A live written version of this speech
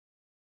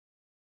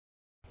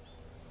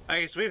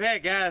Okay, so we've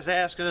had guys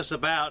asking us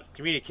about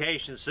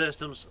communication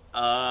systems,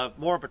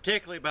 more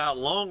particularly about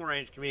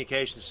long-range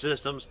communication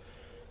systems.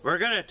 We're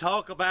going to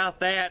talk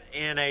about that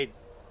in a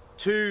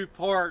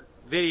two-part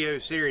video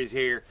series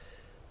here.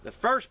 The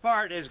first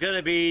part is going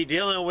to be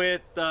dealing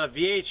with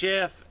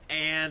VHF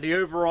and the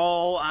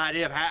overall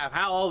idea of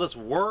how all this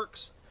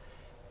works.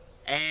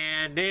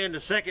 And then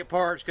the second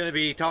part is going to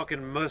be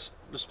talking most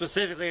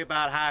specifically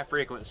about high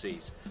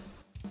frequencies.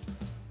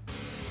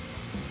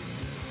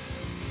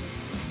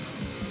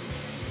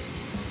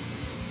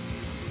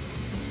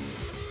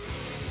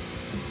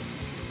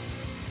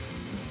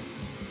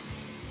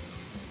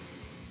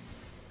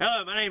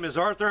 Hello, my name is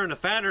Arthur. I'm the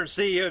founder and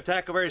CEO of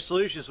Tackleberry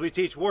Solutions. We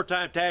teach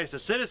wartime tactics to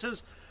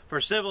citizens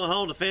for civil and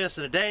home defense.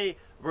 And today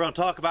we're going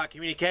to talk about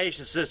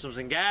communication systems.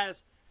 And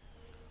guys,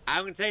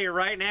 I'm going to tell you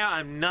right now,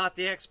 I'm not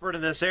the expert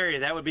in this area.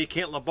 That would be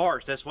Kent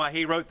LaBarge. That's why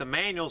he wrote the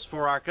manuals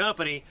for our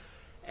company.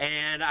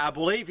 And I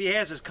believe he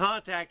has his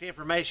contact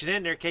information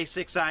in there,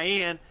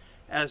 K6IN,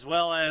 as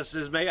well as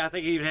I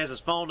think he even has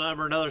his phone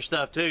number and other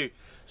stuff too.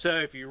 So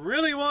if you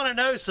really want to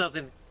know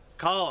something,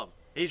 call him.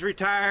 He's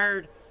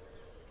retired.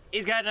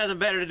 He's got nothing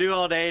better to do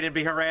all day than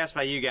be harassed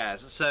by you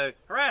guys. So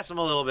harass him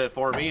a little bit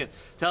for me and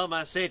tell him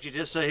I sent you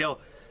just so he'll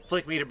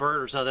flick me the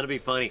bird or something. It'll be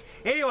funny.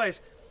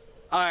 Anyways,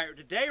 all right,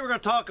 today we're going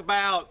to talk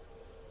about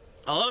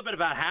a little bit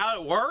about how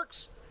it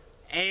works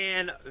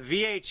and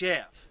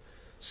VHF.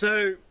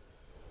 So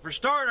for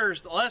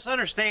starters, let's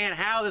understand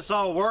how this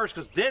all works,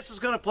 because this is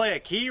going to play a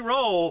key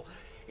role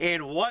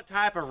in what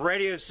type of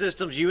radio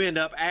systems you end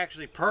up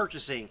actually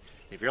purchasing.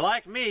 If you're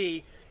like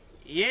me,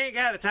 you ain't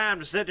got the time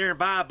to sit there and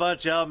buy a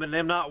bunch of them and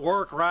them not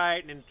work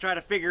right and try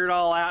to figure it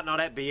all out and all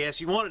that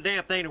BS. You want a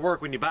damn thing to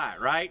work when you buy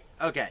it, right?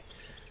 Okay.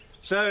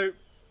 So,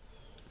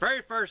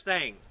 very first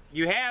thing,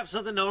 you have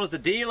something known as the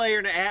D layer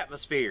in the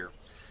atmosphere.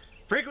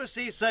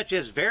 Frequencies such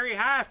as very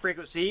high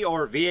frequency,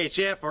 or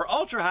VHF, or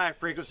ultra high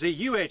frequency,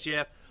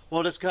 UHF,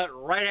 will just cut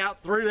right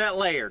out through that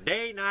layer.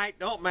 Day, night,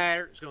 don't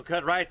matter. It's going to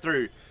cut right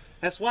through.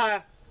 That's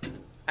why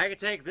I can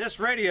take this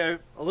radio,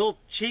 a little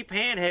cheap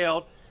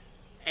handheld,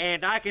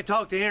 and I can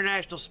talk to the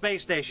International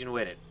Space Station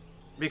with it,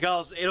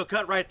 because it'll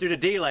cut right through the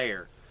D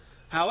layer.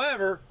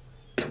 However,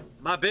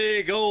 my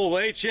big old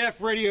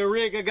HF radio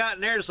rig I got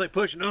in there, just like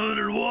pushing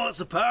 100 watts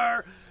of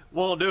power,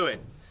 won't do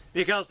it,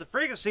 because the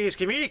frequency it's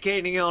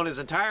communicating on is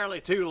entirely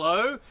too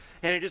low,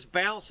 and it just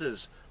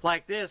bounces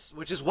like this,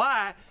 which is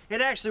why it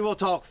actually will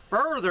talk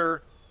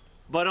further,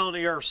 but on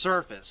the Earth's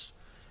surface.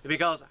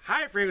 Because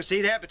high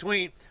frequency, that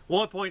between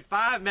 1.5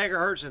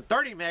 megahertz and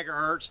 30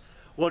 megahertz,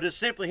 will just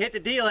simply hit the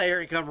D layer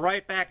and come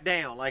right back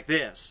down like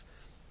this.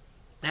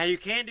 Now you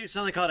can do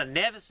something called a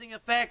Nevising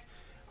effect.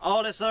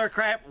 All this other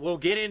crap we'll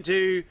get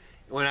into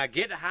when I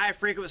get to high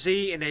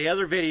frequency in the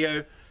other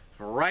video.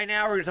 Right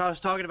now we're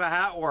talking about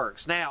how it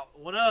works. Now,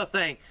 one other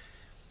thing.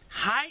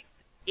 Height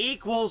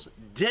equals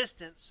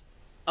distance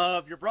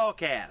of your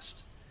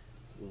broadcast.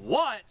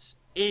 Watts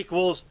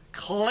equals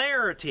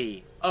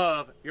clarity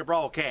of your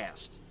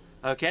broadcast.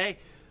 Okay?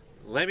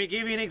 Let me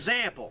give you an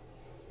example.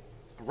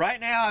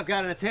 Right now I've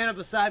got an antenna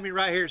beside me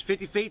right here. It's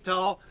 50 feet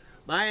tall.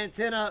 My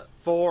antenna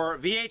for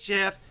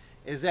VHF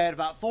is at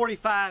about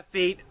 45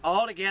 feet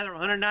altogether,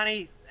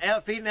 190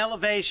 feet in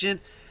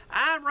elevation.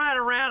 I'm right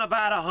around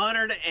about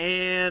 100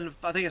 and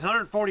I think it's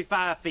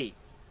 145 feet,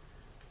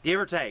 give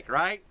or take,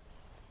 right?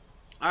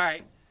 All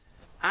right,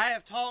 I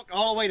have talked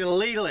all the way to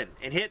Leland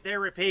and hit their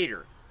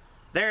repeater.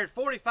 They're at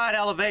 45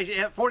 elevation,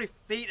 at 40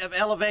 feet of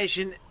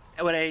elevation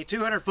with a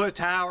 200-foot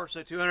tower,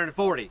 so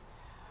 240.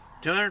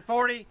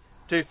 240,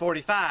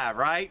 245,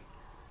 right?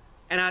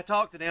 And I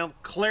talked to them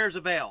clear as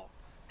a bell.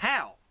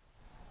 How?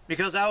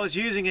 Because I was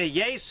using a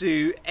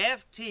Yaesu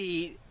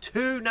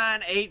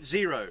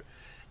FT2980.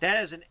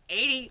 That is an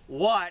 80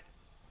 watt,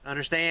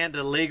 understand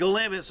the legal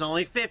limit's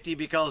only 50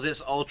 because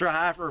it's ultra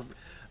high for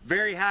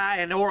very high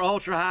and or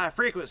ultra high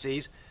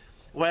frequencies.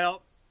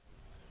 Well,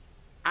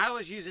 I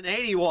was using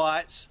 80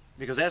 watts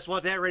because that's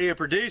what that radio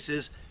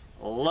produces.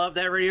 Love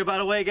that radio, by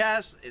the way,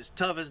 guys. It's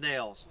tough as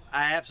nails.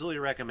 I absolutely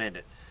recommend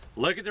it.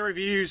 Look at the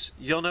reviews.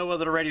 You'll know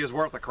whether the radio is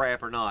worth the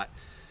crap or not.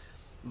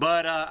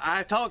 But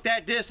I talked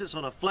that distance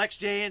on a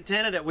FlexJ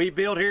antenna that we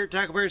built here at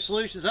Tackleberry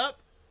Solutions up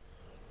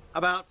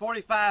about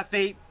 45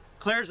 feet,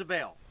 clear as a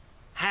bell.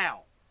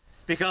 How?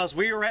 Because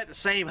we were at the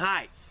same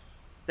height.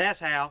 That's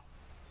how.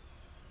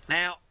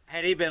 Now,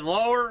 had he been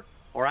lower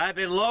or I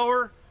been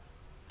lower,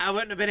 I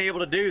wouldn't have been able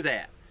to do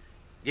that.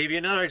 Give you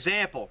another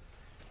example.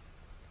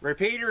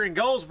 Repeater in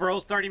Goldsboro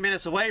is 30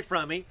 minutes away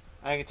from me.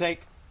 I can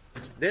take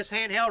this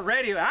handheld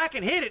radio. I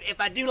can hit it if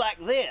I do like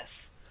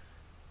this.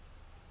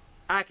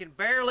 I can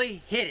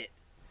barely hit it.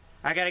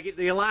 I got to get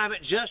the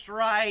alignment just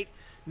right.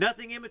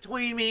 Nothing in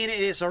between me and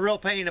it. It's a real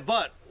pain in the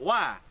butt.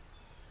 Why?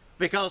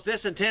 Because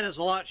this antenna is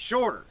a lot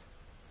shorter.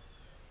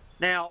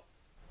 Now,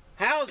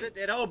 how is it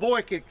that old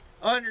boy could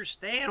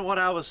understand what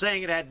I was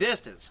saying at that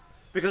distance?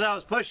 Because I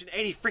was pushing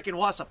 80 freaking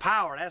watts of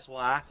power. That's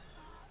why.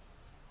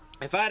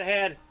 If I'd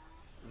had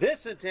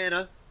this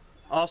antenna,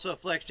 also a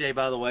FlexJ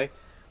by the way,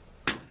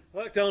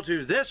 hooked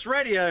onto this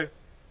radio,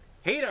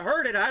 he'd have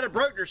heard it. I'd have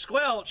broke their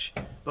squelch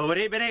But would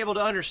he have been able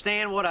to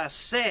understand what I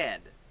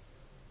said?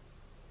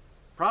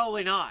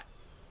 Probably not.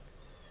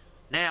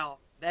 Now,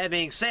 that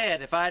being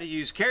said, if I had to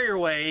use carrier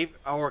wave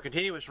or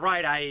continuous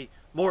write, i.e.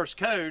 Morse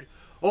code,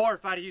 or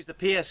if I'd have used the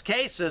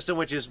PSK system,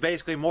 which is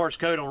basically Morse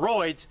code on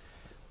roids,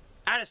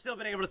 I'd have still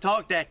been able to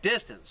talk that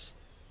distance.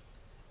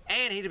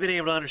 And he'd have been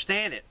able to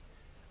understand it.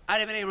 I'd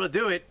have been able to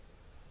do it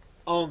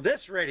on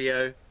this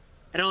radio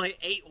at only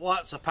 8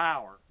 watts of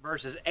power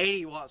versus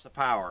 80 watts of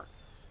power.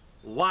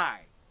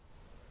 Why?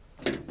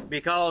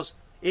 Because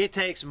it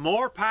takes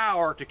more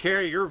power to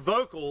carry your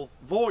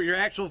your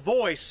actual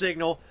voice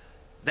signal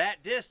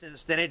that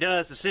distance than it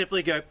does to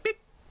simply go beep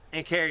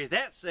and carry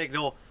that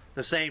signal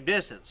the same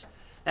distance.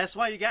 That's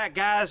why you got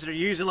guys that are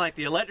using like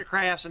the electric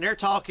crafts and they're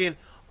talking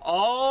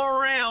all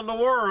around the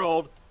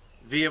world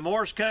via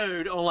Morse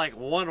code on like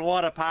 1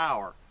 watt of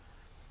power.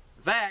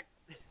 In fact,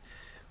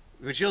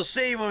 what you'll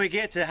see when we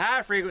get to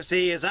high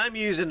frequency is I'm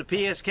using the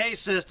PSK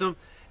system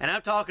and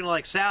I'm talking to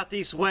like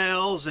Southeast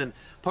Wales and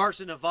parts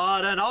of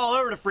Nevada and all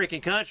over the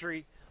freaking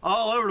country,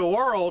 all over the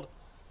world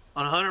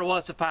on 100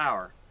 watts of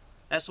power.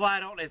 That's why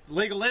the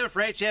legal limit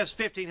for HF is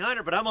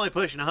 1500, but I'm only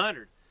pushing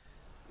 100.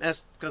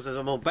 That's because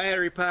I'm on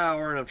battery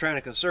power and I'm trying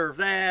to conserve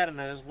that, and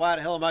why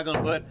the hell am I going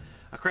to put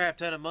a crap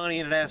ton of money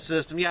into that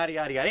system, yada,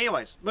 yada, yada.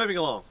 Anyways, moving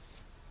along.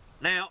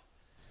 Now,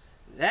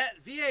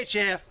 that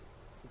VHF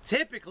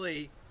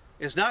typically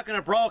is not going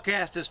to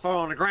broadcast this far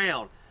on the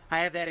ground. I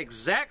have that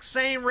exact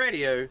same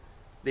radio,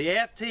 the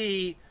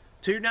FT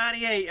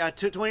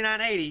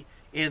 2980,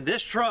 in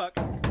this truck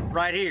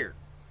right here.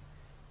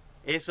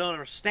 It's on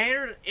a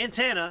standard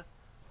antenna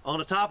on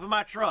the top of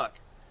my truck,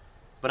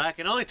 but I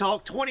can only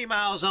talk 20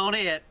 miles on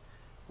it,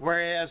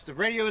 whereas the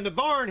radio in the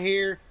barn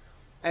here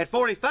at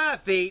 45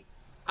 feet,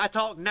 I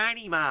talk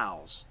 90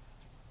 miles.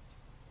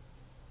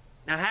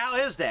 Now, how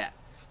is that?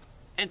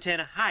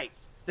 Antenna height.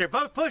 They're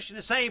both pushing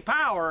the same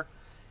power.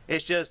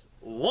 It's just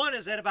one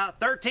is at about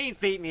 13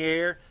 feet in the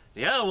air,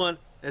 the other one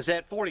is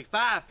at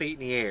 45 feet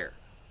in the air.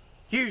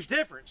 Huge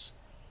difference.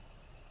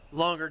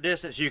 Longer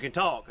distance you can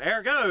talk.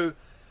 Ergo,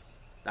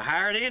 the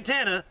higher the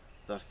antenna,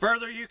 the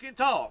further you can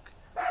talk.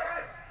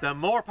 The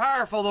more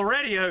powerful the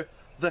radio,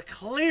 the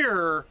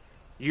clearer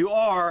you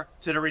are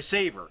to the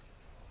receiver.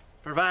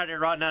 Provided they're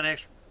right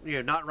next,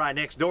 not right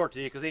next door to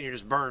you, because then you're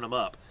just burning them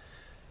up.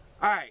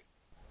 All right,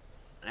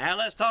 now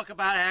let's talk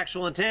about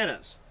actual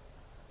antennas.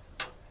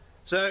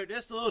 So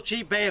just a little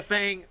cheap Bay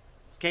thing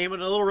came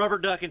with a little rubber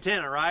duck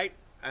antenna, right?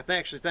 I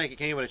actually think it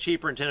came with a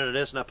cheaper antenna than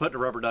this, and I put the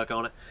rubber duck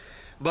on it.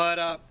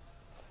 But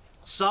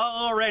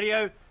solid little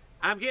radio.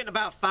 I'm getting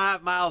about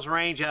 5 miles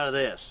range out of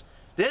this.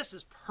 This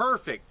is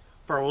perfect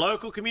for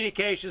local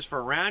communications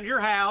for around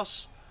your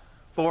house,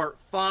 for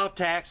fob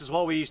tax is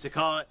what we used to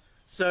call it.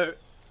 So,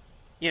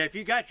 if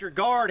you got your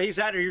guard, he's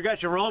out there, you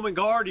got your roaming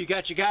guard, you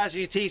got your guys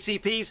in your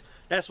TCPs,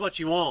 that's what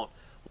you want.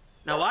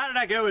 Now, why did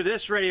I go with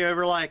this radio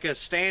over like a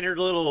standard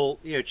little,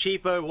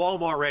 cheapo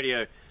Walmart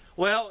radio?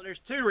 Well, there's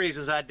 2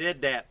 reasons I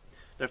did that.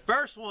 The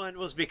first one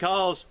was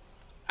because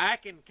I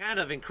can kind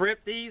of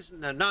encrypt these.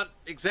 Now, not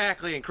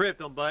exactly encrypt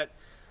them, but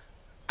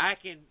I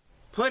can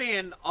put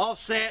in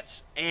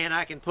offsets and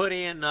I can put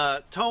in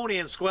tone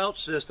in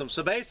squelch systems.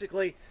 So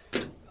basically,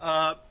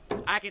 I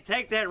can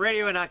take that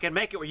radio and I can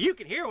make it where you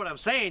can hear what I'm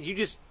saying. You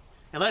just,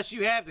 unless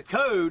you have the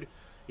code,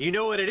 you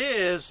know what it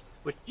is,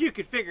 but you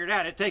can figure it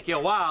out. It'd take you a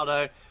while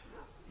though.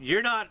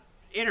 You're not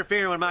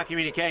interfering with my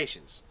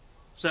communications.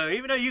 So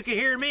even though you can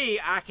hear me,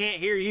 I can't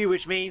hear you,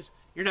 which means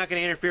you're not going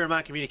to interfere with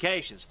my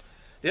communications.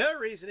 The other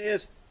reason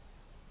is,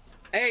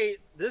 A,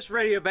 this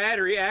radio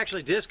battery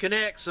actually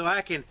disconnects so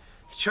I can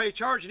trade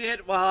charging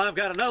it while I've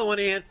got another one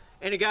in,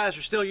 and the guys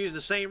are still using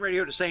the same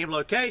radio at the same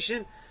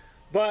location.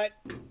 But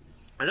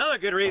another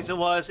good reason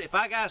was if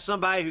I got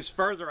somebody who's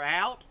further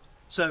out,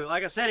 so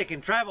like I said, it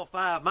can travel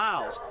 5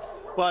 miles.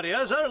 Well, the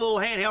other little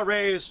handheld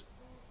radios,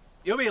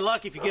 you'll be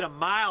lucky if you get a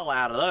mile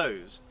out of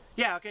those.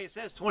 Yeah, okay, it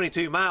says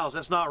 22 miles.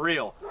 That's not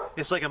real.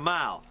 It's like a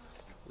mile.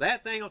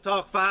 That thing will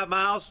talk 5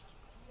 miles.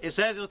 It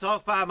says it'll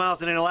talk 5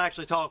 miles, and it'll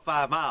actually talk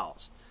 5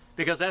 miles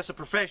because that's a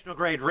professional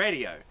grade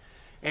radio.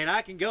 And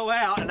I can go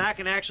out and I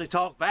can actually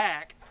talk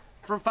back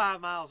from 5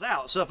 miles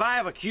out. So if I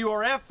have a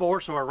QRF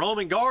force or a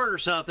roaming guard or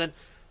something,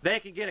 they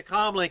can get a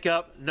comm link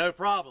up, no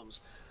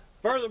problems.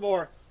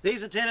 Furthermore,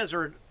 these antennas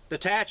are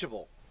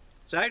detachable.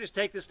 So I can just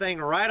take this thing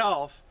right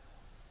off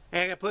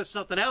and I can put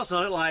something else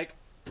on it like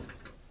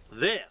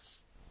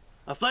this.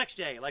 A Flex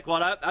J, like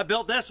what I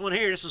built this one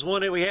here. This is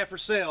one that we have for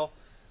sale.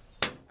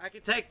 I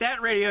can take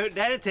that radio,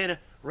 that antenna,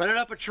 run it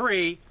up a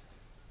tree,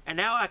 and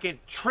now I can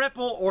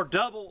triple or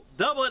double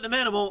at the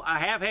minimum. I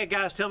have had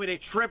guys tell me they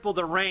tripled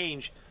the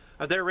range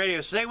of their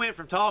radio. So they went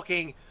from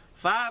talking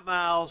 5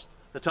 miles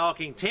to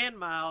talking 10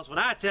 miles. When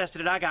I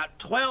tested it, I got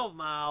 12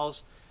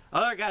 miles.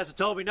 Other guys have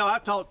told me, no,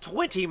 I've talked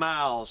 20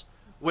 miles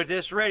with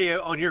this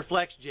radio on your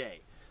Flex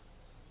J.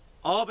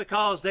 All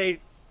because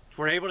they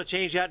were able to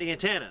change out the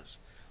antennas.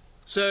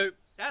 So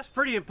that's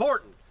pretty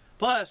important.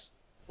 Plus,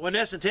 when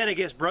this antenna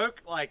gets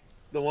broke, like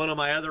the one on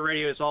my other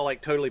radio is all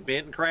like totally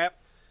bent and crap,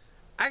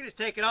 I can just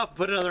take it off and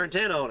put another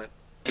antenna on it.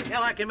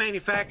 Hell, I can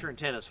manufacture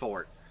antennas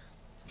for it.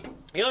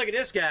 You look at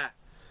this guy.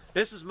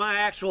 This is my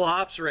actual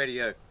ops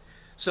radio.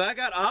 So I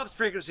got ops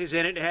frequencies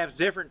in it that have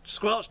different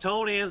squelch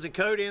tone ends and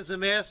code ends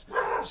and this.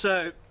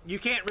 So you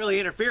can't really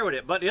interfere with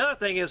it. But the other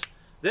thing is,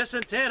 this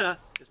antenna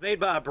is made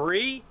by a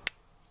Bree,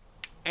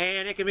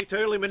 and it can be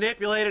totally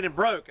manipulated and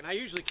broke. And I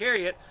usually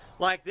carry it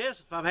like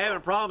this. If I'm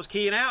having problems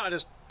keying out, I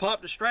just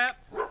pop the strap,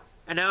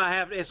 and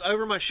now it's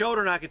over my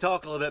shoulder and I can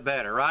talk a little bit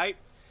better, right?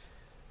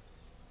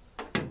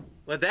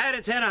 With that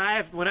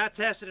antenna, when I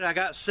tested it, I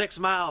got 6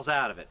 miles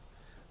out of it.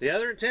 The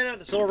other antenna,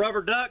 this little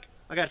rubber duck,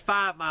 I got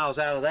 5 miles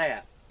out of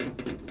that.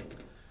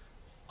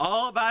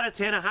 All about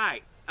antenna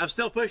height. I'm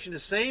still pushing the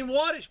same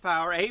wattage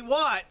power, 8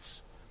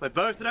 watts, with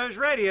both of those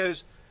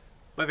radios,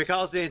 but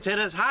because the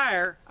antenna is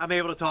higher, I'm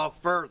able to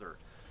talk further.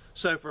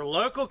 So for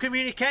local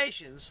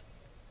communications,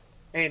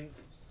 and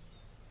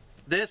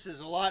this is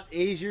a lot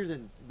easier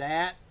than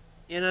that,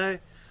 you know,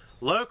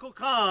 local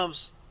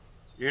comms,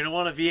 you're going to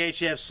want a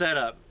VHF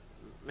setup.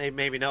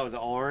 Maybe not with the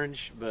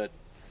orange, but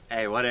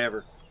hey,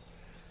 whatever.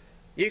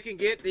 You can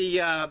get the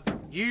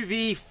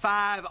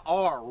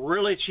UV5R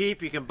really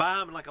cheap. You can buy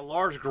them in like a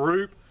large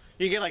group.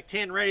 You can get like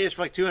 10 radios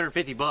for like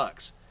 250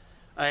 bucks.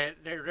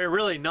 They're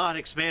really not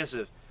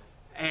expensive,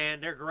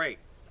 and they're great.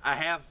 I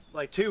have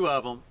like 2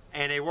 of them,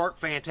 and they work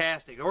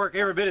fantastic. They work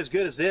every bit as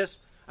good as this.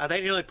 I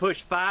think they only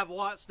push 5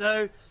 watts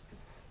though.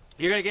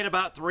 You're going to get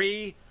about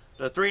 3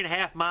 to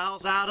 3.5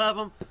 miles out of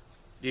them.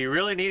 Do you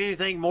really need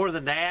anything more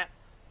than that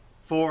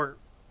for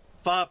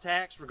fob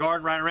tacks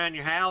regarding right around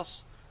your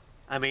house?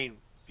 I mean,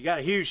 you got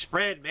a huge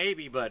spread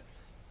maybe, but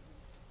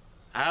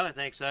I don't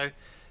think so.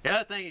 The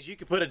other thing is you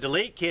can put a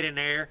delete kit in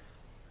there,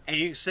 and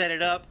you can set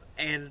it up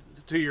and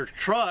to your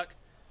truck,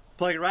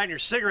 plug it right in your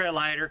cigarette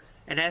lighter,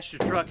 and that's your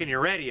truck and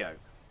your radio.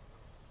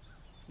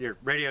 Your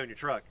radio in your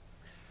truck.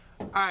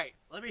 Alright,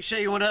 let me show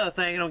you one other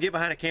thing, and I'll get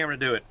behind the camera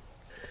to do it.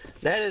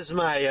 That is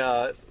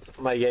my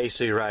my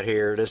Yaesu right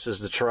here. This is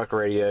the truck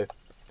radio.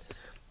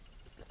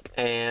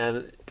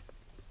 And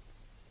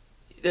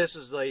this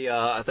is the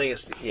I think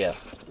it's yeah.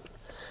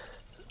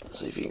 Let's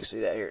see if you can see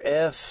that here.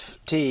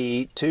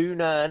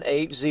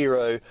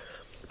 FT2980.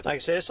 Like I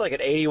said, it's like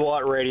an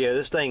 80-watt radio.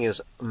 This thing is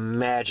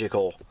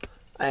magical.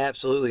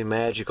 Absolutely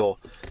magical.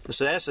 And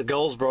so that's the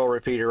Goldsboro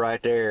Repeater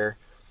right there.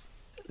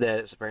 That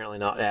it's apparently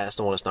not. That's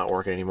the one that's not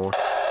working anymore.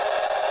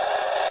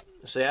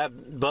 See, I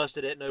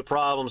busted it, no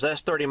problems.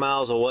 That's 30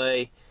 miles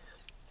away.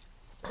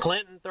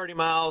 Clinton, 30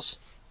 miles.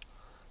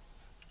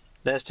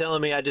 That's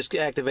telling me I just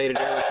activated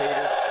their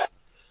repeater.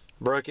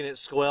 Broken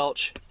its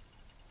squelch.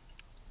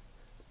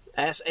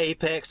 That's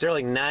Apex. They're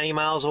like 90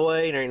 miles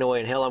away. There ain't no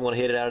way in hell I'm going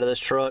to hit it out of this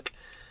truck.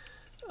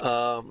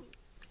 That's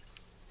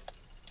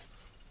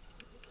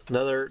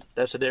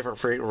a different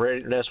freak.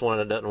 That's one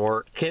that doesn't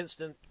work.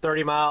 Kinston,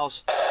 30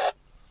 miles.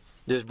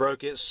 Just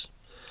broke its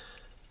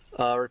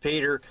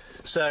repeater.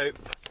 So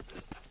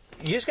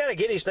you just got to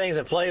get these things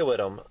and play with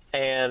them.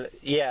 And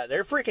yeah,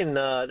 they're freaking.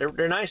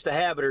 They're nice to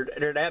have, but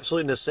they're an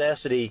absolute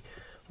necessity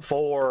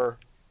for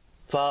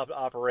fob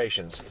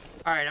operations.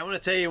 All right, I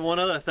want to tell you one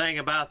other thing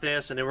about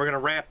this, and then we're going to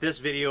wrap this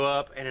video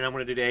up, and then I'm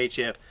going to do the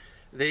HF.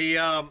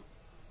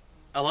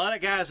 A lot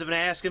of guys have been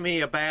asking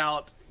me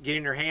about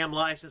getting their ham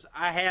license.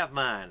 I have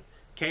mine,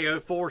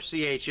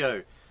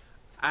 KO4CHO.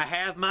 I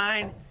have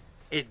mine.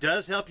 It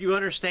does help you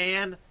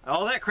understand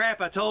all that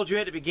crap I told you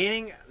at the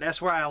beginning.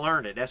 That's where I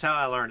learned it. That's how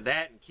I learned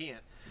that in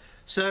Kent.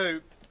 So,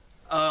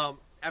 I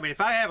mean,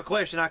 if I have a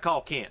question, I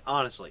call Kent,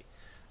 honestly.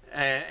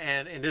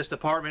 And in this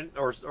department,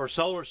 or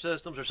solar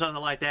systems or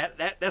something like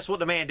that, that's what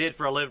the man did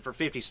for a living for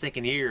 50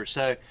 stinking years.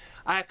 So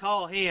I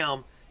call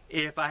him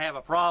if I have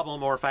a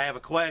problem or if I have a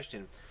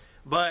question.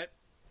 But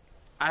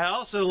I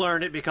also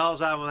learned it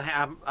because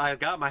I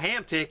got my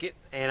ham ticket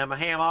and I'm a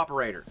ham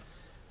operator.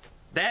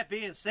 That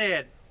being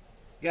said,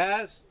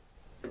 guys,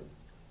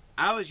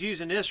 I was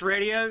using this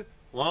radio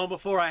long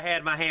before I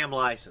had my ham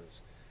license.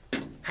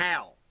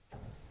 How?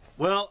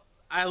 Well,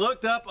 I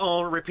looked up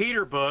on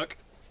Repeater Book.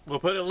 We'll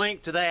put a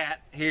link to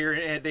that here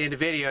at the end of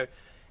the video.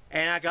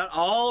 And I got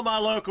all my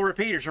local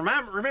repeaters.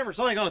 Remember, it's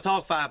only going to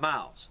talk 5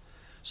 miles.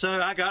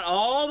 So I got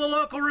all the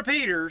local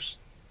repeaters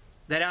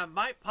that I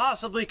might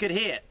possibly could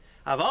hit.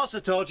 I've also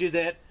told you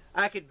that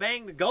I could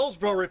bang the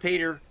Goldsboro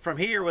repeater from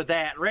here with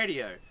that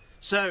radio.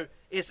 So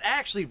it's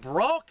actually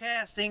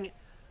broadcasting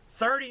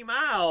 30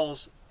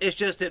 miles. It's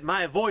just that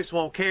my voice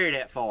won't carry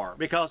that far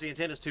because the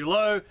antenna's too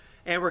low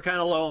and we're kind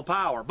of low on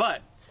power.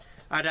 But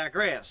I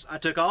digress. I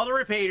took all the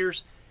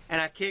repeaters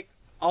and I kicked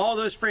all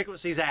those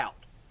frequencies out.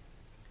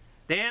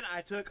 Then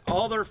I took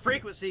all their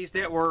frequencies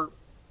that were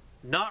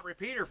not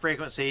repeater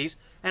frequencies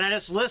and I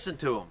just listened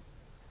to them.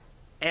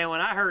 And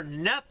when I heard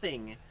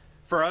nothing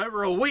for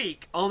over a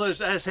week on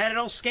those, I just had it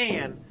on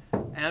scan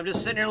and I'm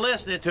just sitting there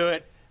listening to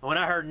it. And when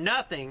I heard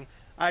nothing,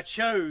 I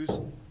chose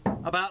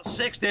about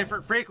 6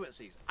 different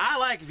frequencies. I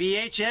like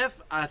VHF.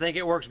 I think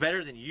it works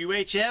better than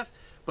UHF.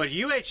 But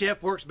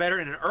UHF works better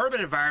in an urban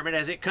environment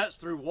as it cuts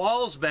through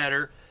walls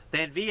better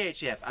than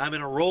VHF. I'm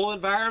in a rural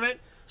environment,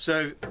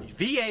 so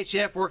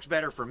VHF works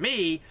better for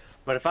me,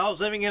 but if I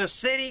was living in a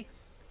city,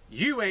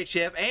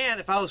 UHF, and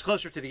if I was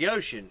closer to the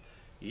ocean,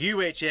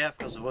 UHF,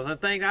 because one of the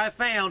things I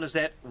found is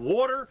that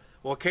water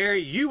will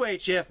carry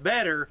UHF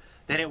better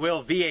than it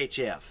will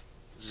VHF.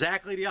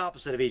 Exactly the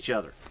opposite of each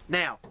other.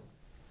 Now,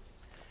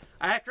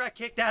 after I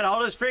kicked out all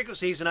those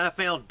frequencies and I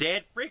found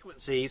dead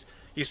frequencies,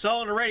 you saw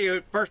on the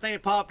radio, first thing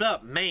that popped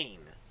up, Maine,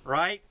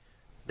 right?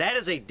 That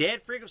is a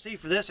dead frequency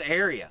for this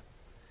area.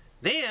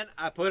 Then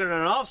I put in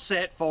an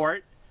offset for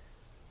it,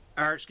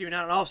 or excuse me,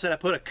 not an offset, I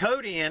put a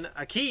code in,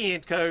 a key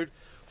in code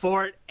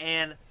for it,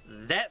 and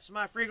that's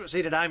my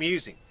frequency that I'm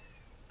using.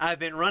 I've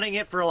been running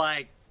it for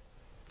like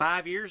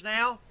 5 years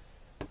now.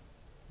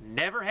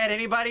 Never had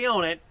anybody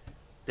on it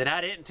that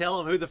I didn't tell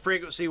them who the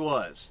frequency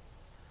was.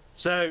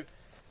 So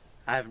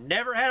I've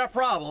never had a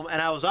problem,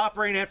 and I was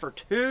operating it for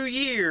 2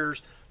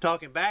 years,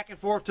 talking back and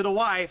forth to the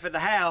wife at the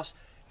house,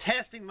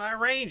 testing my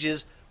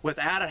ranges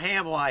without a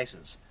ham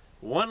license.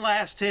 One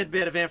last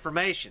tidbit of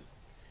information.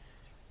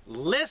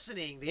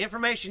 Listening, the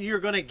information you're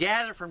going to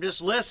gather from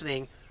just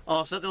listening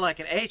on something like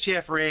an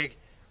HF rig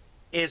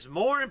is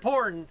more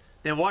important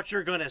than what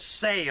you're going to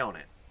say on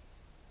it.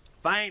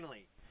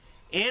 Finally,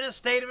 in a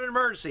state of an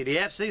emergency, the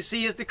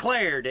FCC has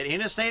declared that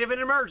in a state of an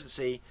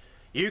emergency,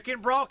 you can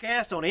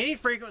broadcast on any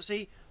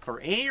frequency for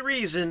any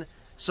reason,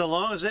 so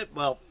long as it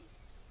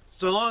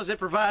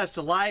provides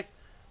to life,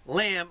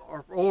 limb,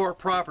 or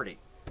property.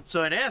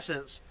 So in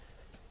essence,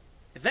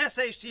 if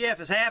SHTF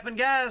has happened,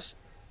 guys,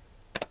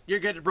 you're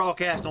good to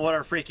broadcast on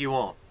whatever freak you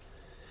want.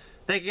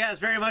 Thank you guys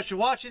very much for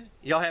watching.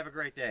 Y'all have a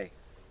great day.